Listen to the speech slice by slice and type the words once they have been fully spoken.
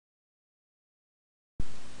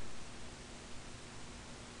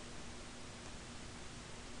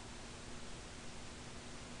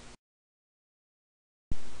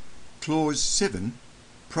Clause 7,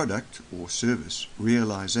 product or service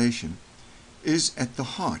realization, is at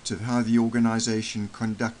the heart of how the organization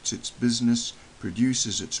conducts its business,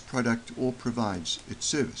 produces its product, or provides its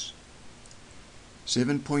service.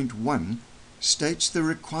 7.1 states the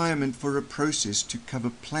requirement for a process to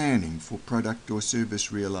cover planning for product or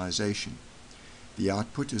service realization. The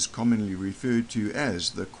output is commonly referred to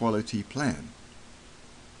as the quality plan.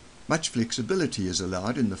 Much flexibility is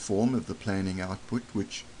allowed in the form of the planning output,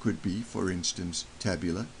 which could be, for instance,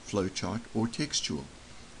 tabular, flowchart, or textual,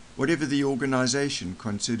 whatever the organization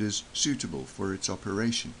considers suitable for its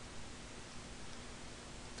operation.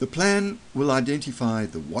 The plan will identify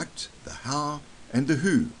the what, the how, and the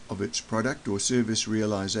who of its product or service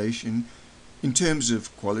realization in terms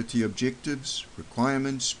of quality objectives,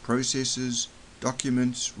 requirements, processes,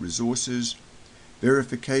 documents, resources,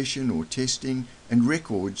 verification or testing, and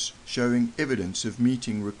records showing evidence of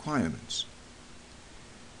meeting requirements.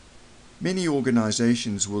 Many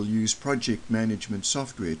organizations will use project management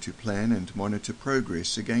software to plan and monitor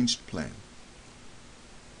progress against plan.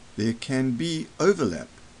 There can be overlap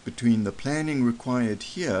between the planning required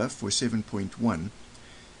here for 7.1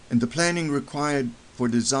 and the planning required for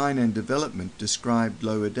design and development described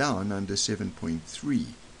lower down under 7.3.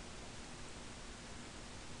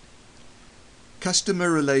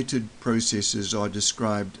 Customer-related processes are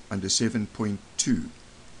described under 7.2.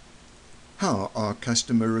 How are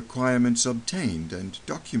customer requirements obtained and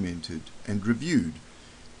documented and reviewed,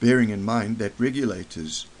 bearing in mind that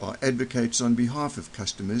regulators are advocates on behalf of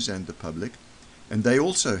customers and the public, and they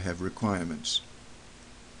also have requirements?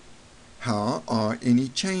 How are any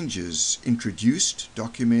changes introduced,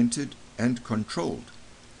 documented, and controlled?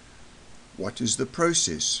 What is the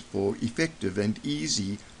process for effective and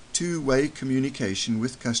easy two-way communication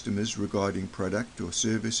with customers regarding product or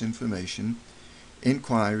service information,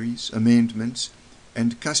 inquiries, amendments,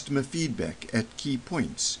 and customer feedback at key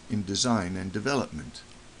points in design and development?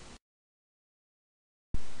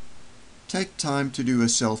 Take time to do a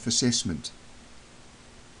self-assessment.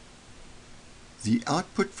 The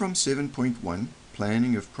output from 7.1,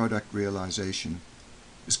 Planning of Product Realization,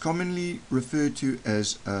 is commonly referred to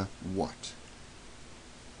as a what.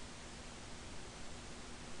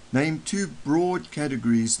 Name two broad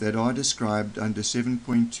categories that are described under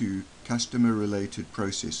 7.2 Customer-Related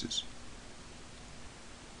Processes.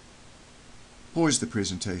 Pause the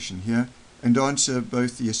presentation here and answer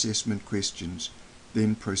both the assessment questions,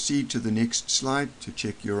 then proceed to the next slide to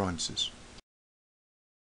check your answers.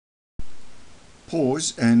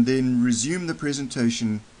 Pause and then resume the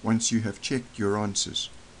presentation once you have checked your answers.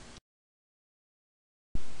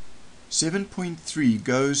 7.3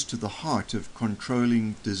 goes to the heart of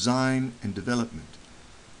controlling design and development,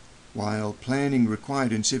 while planning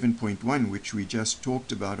required in 7.1, which we just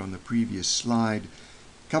talked about on the previous slide,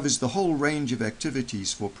 covers the whole range of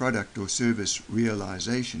activities for product or service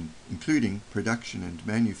realization, including production and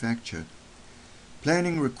manufacture.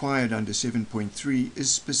 Planning required under 7.3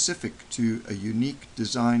 is specific to a unique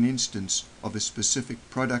design instance of a specific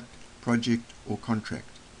product, project, or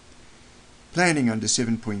contract. Planning under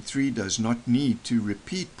 7.3 does not need to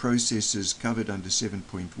repeat processes covered under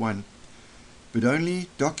 7.1, but only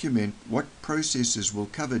document what processes will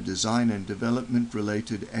cover design and development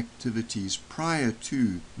related activities prior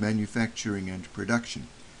to manufacturing and production,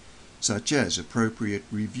 such as appropriate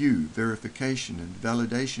review, verification, and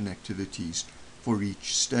validation activities for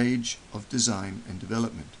each stage of design and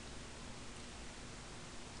development.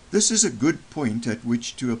 This is a good point at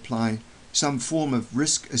which to apply some form of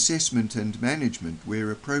risk assessment and management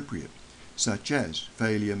where appropriate, such as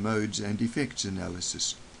failure modes and effects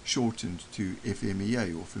analysis, shortened to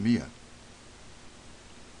FMEA or FMEA.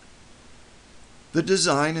 The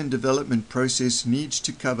design and development process needs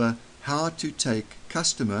to cover how to take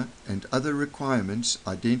customer and other requirements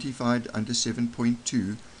identified under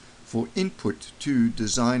 7.2 for input to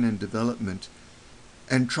design and development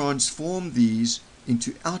and transform these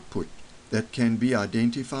into output that can be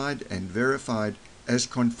identified and verified as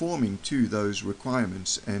conforming to those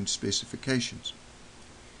requirements and specifications.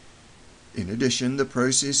 In addition, the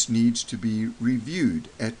process needs to be reviewed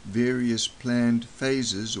at various planned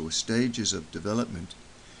phases or stages of development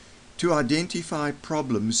to identify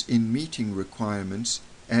problems in meeting requirements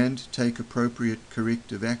and take appropriate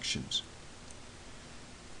corrective actions.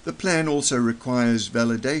 The plan also requires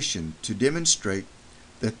validation to demonstrate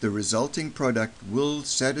that the resulting product will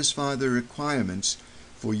satisfy the requirements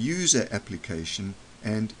for user application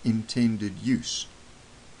and intended use.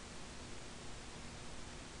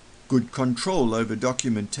 Good control over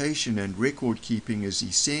documentation and record keeping is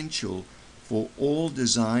essential for all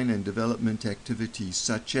design and development activities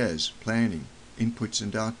such as planning, inputs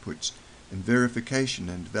and outputs, and verification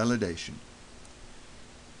and validation.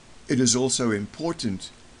 It is also important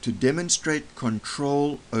to demonstrate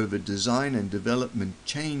control over design and development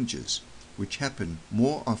changes, which happen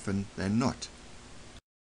more often than not.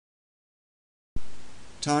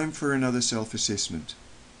 Time for another self-assessment.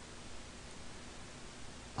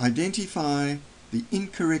 Identify the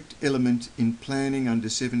incorrect element in planning under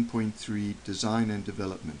 7.3 Design and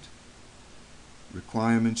Development.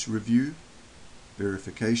 Requirements review,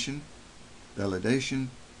 verification, validation,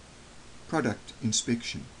 product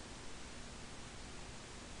inspection.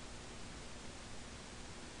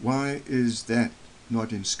 Why is that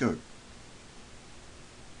not in scope?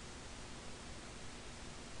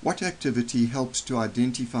 What activity helps to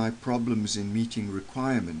identify problems in meeting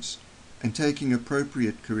requirements and taking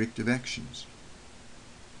appropriate corrective actions?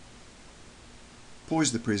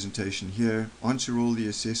 Pause the presentation here, answer all the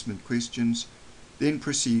assessment questions, then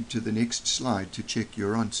proceed to the next slide to check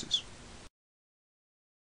your answers.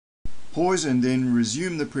 Pause and then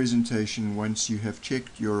resume the presentation once you have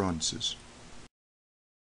checked your answers.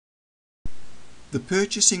 The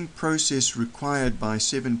purchasing process required by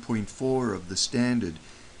 7.4 of the standard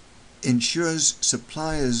ensures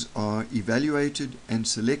suppliers are evaluated and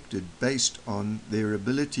selected based on their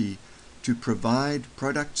ability to provide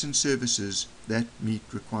products and services that meet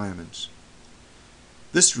requirements.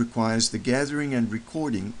 This requires the gathering and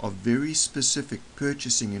recording of very specific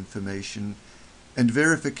purchasing information and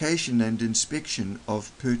verification and inspection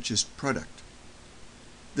of purchased product.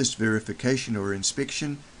 This verification or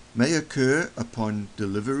inspection may occur upon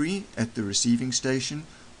delivery at the receiving station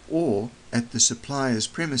or at the supplier's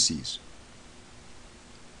premises.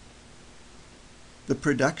 The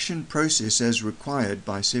production process as required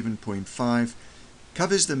by 7.5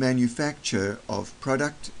 covers the manufacture of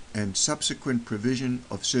product and subsequent provision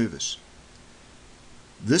of service.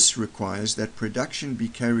 This requires that production be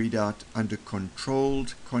carried out under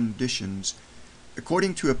controlled conditions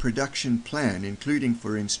according to a production plan, including,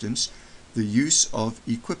 for instance, the use of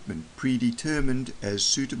equipment predetermined as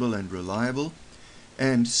suitable and reliable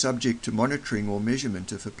and subject to monitoring or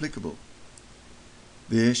measurement if applicable.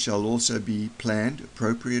 There shall also be planned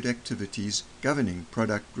appropriate activities governing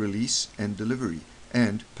product release and delivery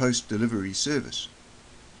and post-delivery service.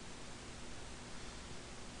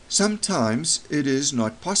 Sometimes it is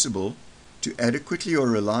not possible to adequately or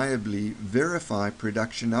reliably verify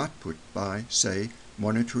production output by, say,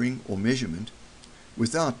 monitoring or measurement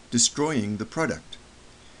without destroying the product.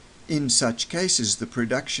 In such cases, the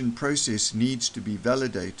production process needs to be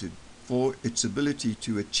validated for its ability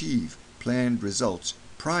to achieve planned results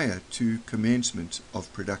prior to commencement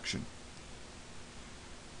of production.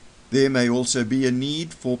 There may also be a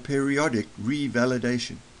need for periodic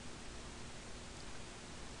revalidation.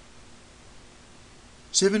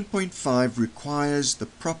 7.5 requires the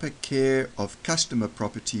proper care of customer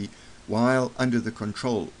property while under the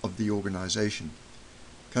control of the organization.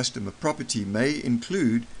 Customer property may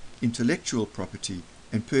include intellectual property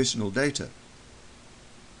and personal data.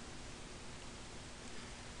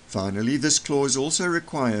 Finally, this clause also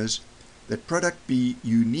requires that product be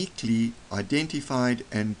uniquely identified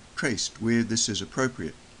and traced where this is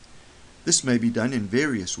appropriate. This may be done in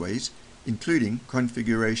various ways, including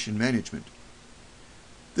configuration management.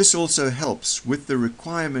 This also helps with the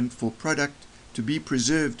requirement for product to be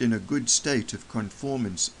preserved in a good state of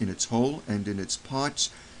conformance in its whole and in its parts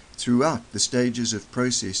throughout the stages of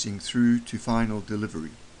processing through to final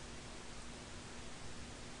delivery.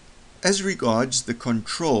 As regards the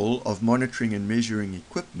control of monitoring and measuring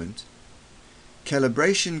equipment,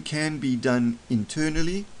 calibration can be done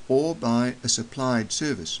internally or by a supplied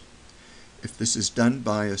service. If this is done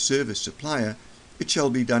by a service supplier, it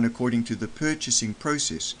shall be done according to the purchasing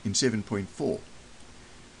process in 7.4.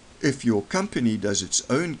 If your company does its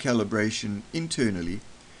own calibration internally,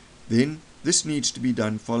 then this needs to be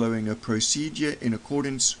done following a procedure in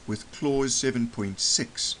accordance with Clause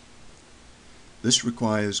 7.6. This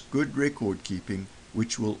requires good record keeping,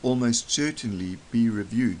 which will almost certainly be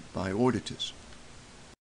reviewed by auditors.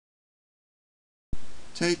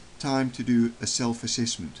 Take time to do a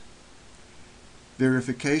self-assessment.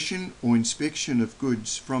 Verification or inspection of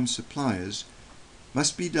goods from suppliers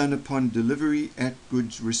must be done upon delivery at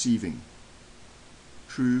goods receiving.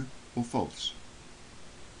 True or false?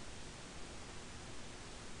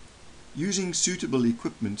 Using suitable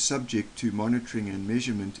equipment subject to monitoring and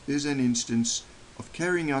measurement is an instance of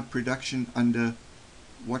carrying out production under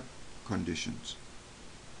what conditions?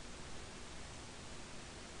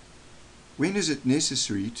 When is it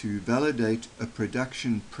necessary to validate a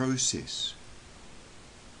production process?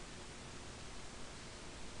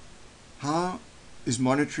 How is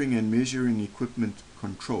monitoring and measuring equipment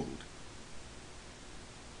controlled?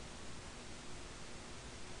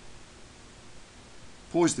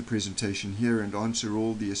 Pause the presentation here and answer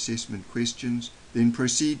all the assessment questions, then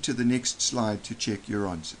proceed to the next slide to check your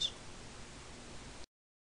answers.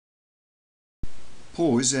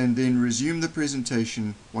 Pause and then resume the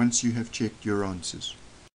presentation once you have checked your answers.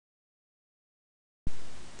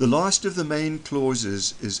 The last of the main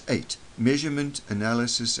clauses is 8, Measurement,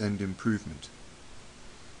 Analysis and Improvement.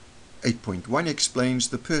 8.1 explains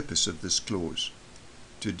the purpose of this clause: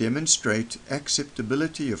 to demonstrate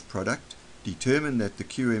acceptability of product, determine that the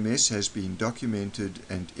QMS has been documented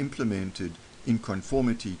and implemented in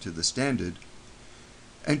conformity to the standard,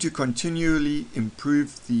 and to continually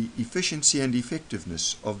improve the efficiency and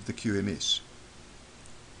effectiveness of the QMS.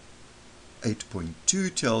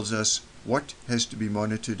 8.2 tells us what has to be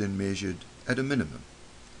monitored and measured at a minimum.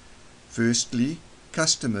 Firstly,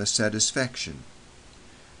 customer satisfaction.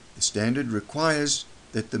 The standard requires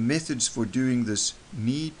that the methods for doing this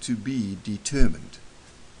need to be determined.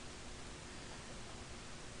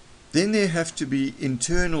 Then there have to be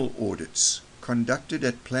internal audits conducted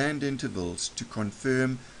at planned intervals to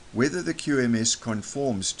confirm whether the QMS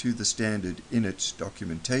conforms to the standard in its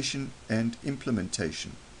documentation and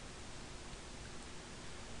implementation.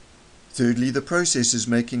 Thirdly, the processes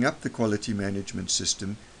making up the quality management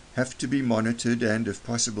system have to be monitored and, if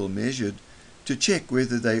possible, measured to check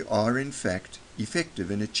whether they are in fact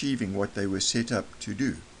effective in achieving what they were set up to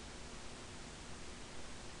do.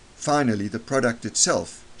 Finally, the product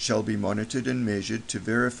itself shall be monitored and measured to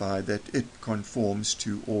verify that it conforms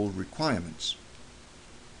to all requirements.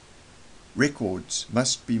 Records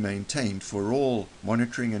must be maintained for all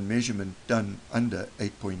monitoring and measurement done under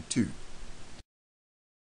 8.2.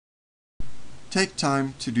 Take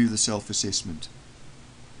time to do the self-assessment.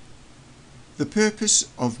 The purpose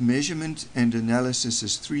of measurement and analysis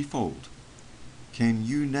is threefold. Can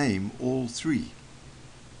you name all three?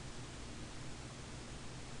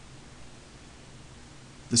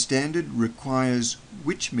 The standard requires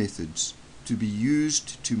which methods to be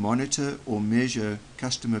used to monitor or measure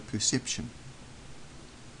customer perception?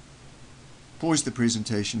 Pause the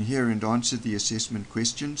presentation here and answer the assessment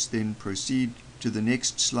questions, then proceed to the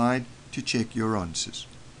next slide to check your answers.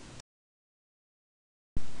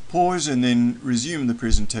 Pause and then resume the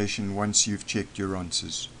presentation once you've checked your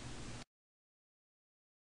answers.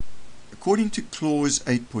 According to clause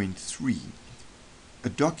 8.3, a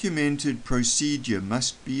documented procedure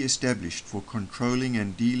must be established for controlling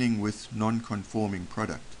and dealing with non-conforming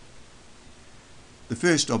product. The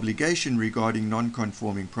first obligation regarding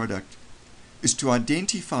non-conforming product is to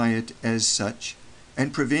identify it as such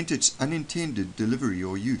and prevent its unintended delivery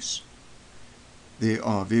or use. There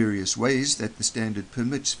are various ways that the standard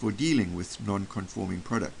permits for dealing with non-conforming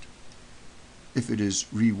product. If it is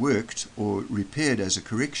reworked or repaired as a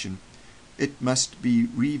correction, it must be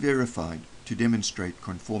re-verified to demonstrate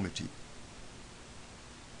conformity.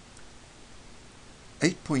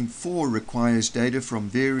 8.4 requires data from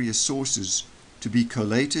various sources to be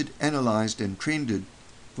collated, analyzed and trended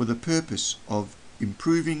for the purpose of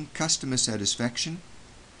improving customer satisfaction,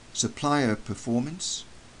 supplier performance,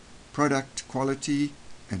 product quality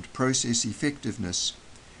and process effectiveness,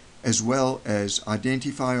 as well as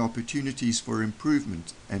identify opportunities for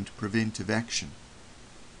improvement and preventive action.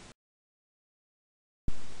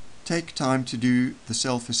 Take time to do the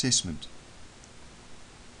self-assessment.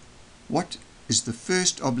 What is the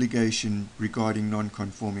first obligation regarding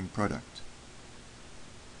non-conforming product?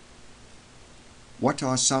 What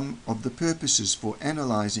are some of the purposes for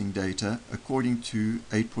analyzing data according to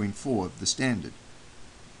 8.4 of the standard?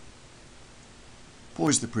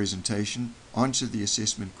 Pause the presentation, answer the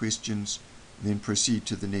assessment questions, then proceed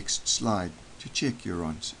to the next slide to check your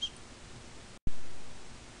answers.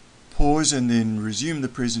 Pause and then resume the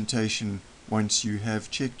presentation once you have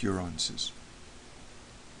checked your answers.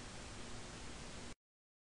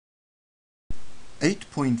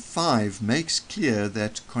 8.5 makes clear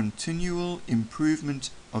that continual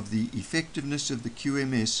improvement of the effectiveness of the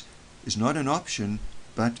QMS is not an option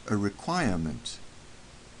but a requirement.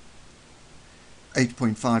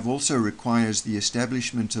 8.5 also requires the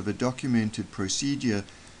establishment of a documented procedure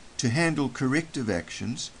to handle corrective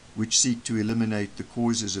actions which seek to eliminate the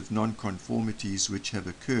causes of non-conformities which have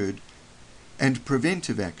occurred, and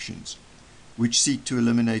preventive actions which seek to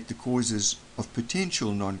eliminate the causes of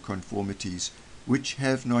potential non-conformities which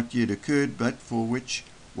have not yet occurred but for which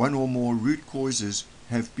one or more root causes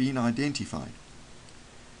have been identified.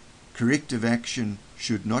 Corrective action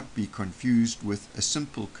should not be confused with a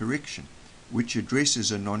simple correction, which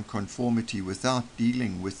addresses a non-conformity without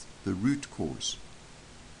dealing with the root cause.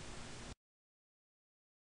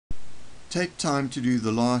 Take time to do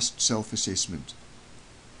the last self-assessment.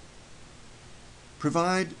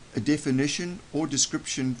 Provide a definition or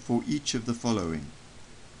description for each of the following: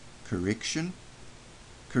 correction,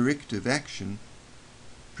 corrective action,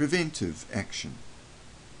 preventive action.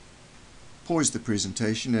 Pause the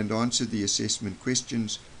presentation and answer the assessment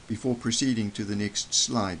questions before proceeding to the next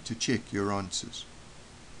slide to check your answers.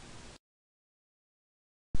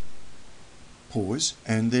 Pause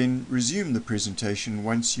and then resume the presentation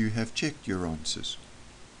once you have checked your answers.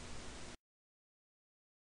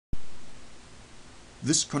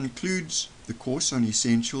 This concludes the course on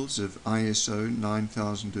Essentials of ISO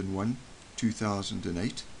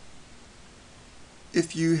 9001-2008.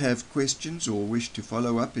 If you have questions or wish to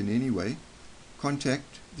follow up in any way,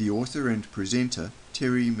 contact the author and presenter,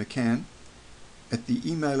 Terry McCann, at the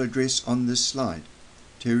email address on this slide,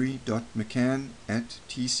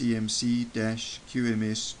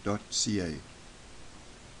 terry.mccann@tcmc-qms.ca.